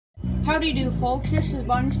Howdy do, folks. This is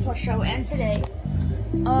Bunny's Plush Show, and today,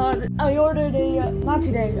 I ordered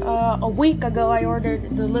a week ago, I ordered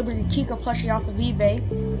the Liberty Chica plushie off of eBay.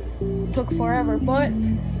 It took forever, but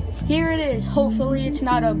here it is. Hopefully it's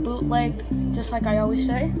not a bootleg, just like I always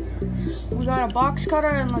say. We got a box cutter,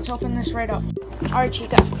 and let's open this right up. Alright,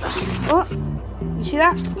 Chica. Oh, you see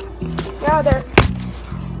that? Get out of there.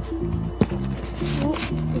 Ooh,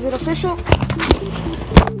 is it official?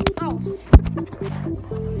 Mouse.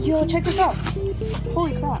 Yo, check this out.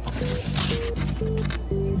 Holy crap.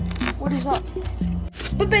 What is up?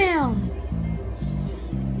 Ba-bam!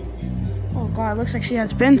 Oh god, looks like she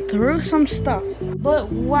has been through some stuff. But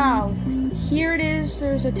wow, here it is.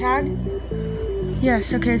 There's a tag.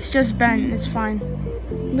 Yes, okay, it's just bent. It's fine.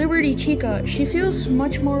 Liberty Chica. She feels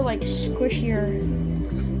much more like squishier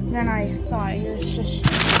than I thought. It's just...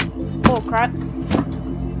 oh crap.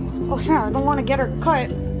 Oh snap, I don't want to get her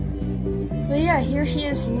cut. So yeah, here she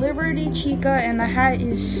is, Liberty Chica, and the hat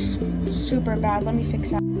is super bad. Let me fix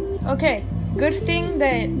that. Okay, good thing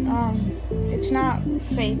that it's not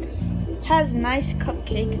fake. It has nice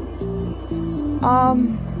cupcake.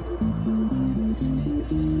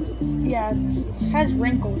 Yeah, it has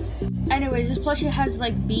wrinkles. Anyways, this plushie has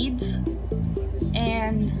like beads,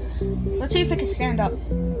 and let's see if it can stand up.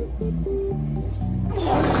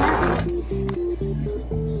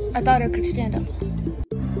 I thought it could stand up.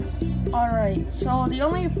 Alright, so the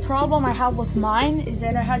only problem I have with mine is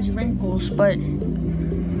that it has wrinkles, but I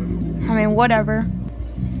mean, whatever.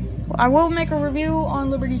 I will make a review on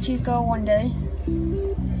Liberty Chica one day.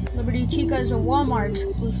 Liberty Chica is a Walmart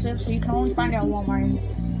exclusive, so you can only find it at Walmart.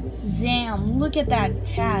 Damn, look at that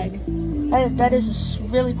tag. That is a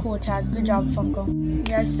really cool tag. Good job, Funko.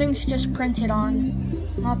 Yeah, this thing's just printed on.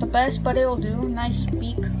 Not the best, but it'll do. Nice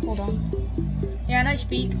beak. Hold on. Yeah, nice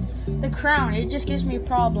beak. The crown, it just gives me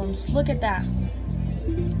problems. Look at that.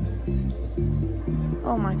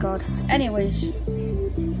 Oh my god. Anyways,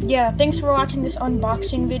 yeah, thanks for watching this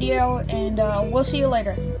unboxing video, and we'll see you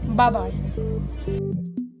later. Bye-bye.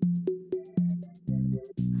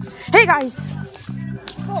 Hey guys!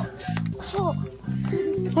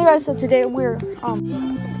 Hey guys, so today we're,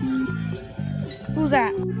 who's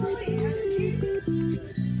that?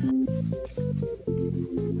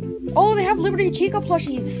 Oh, they have Liberty Chica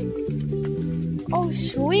plushies. Oh,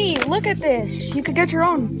 sweet. Look at this. You could get your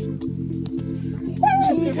own.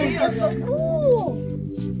 Jesus, that's so cool.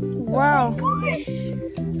 Wow. Oh this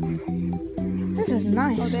is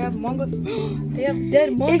nice. Oh, they have mangoes. They have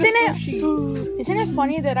dead mangoes. Isn't it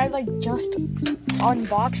funny that I like just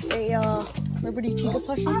unboxed a Liberty Chica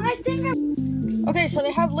plushie? Okay, so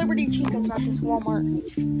they have Liberty Chicas at this Walmart.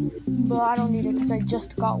 But I don't need it because I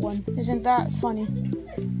just got one. Isn't that funny?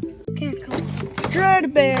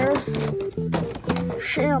 Dread Bear,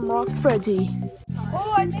 Shamrock Freddy.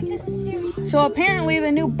 Oh, I think this is serious. So apparently the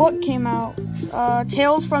new book came out,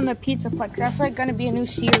 Tales from the Pizzaplex. That's like gonna be a new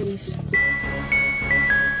series.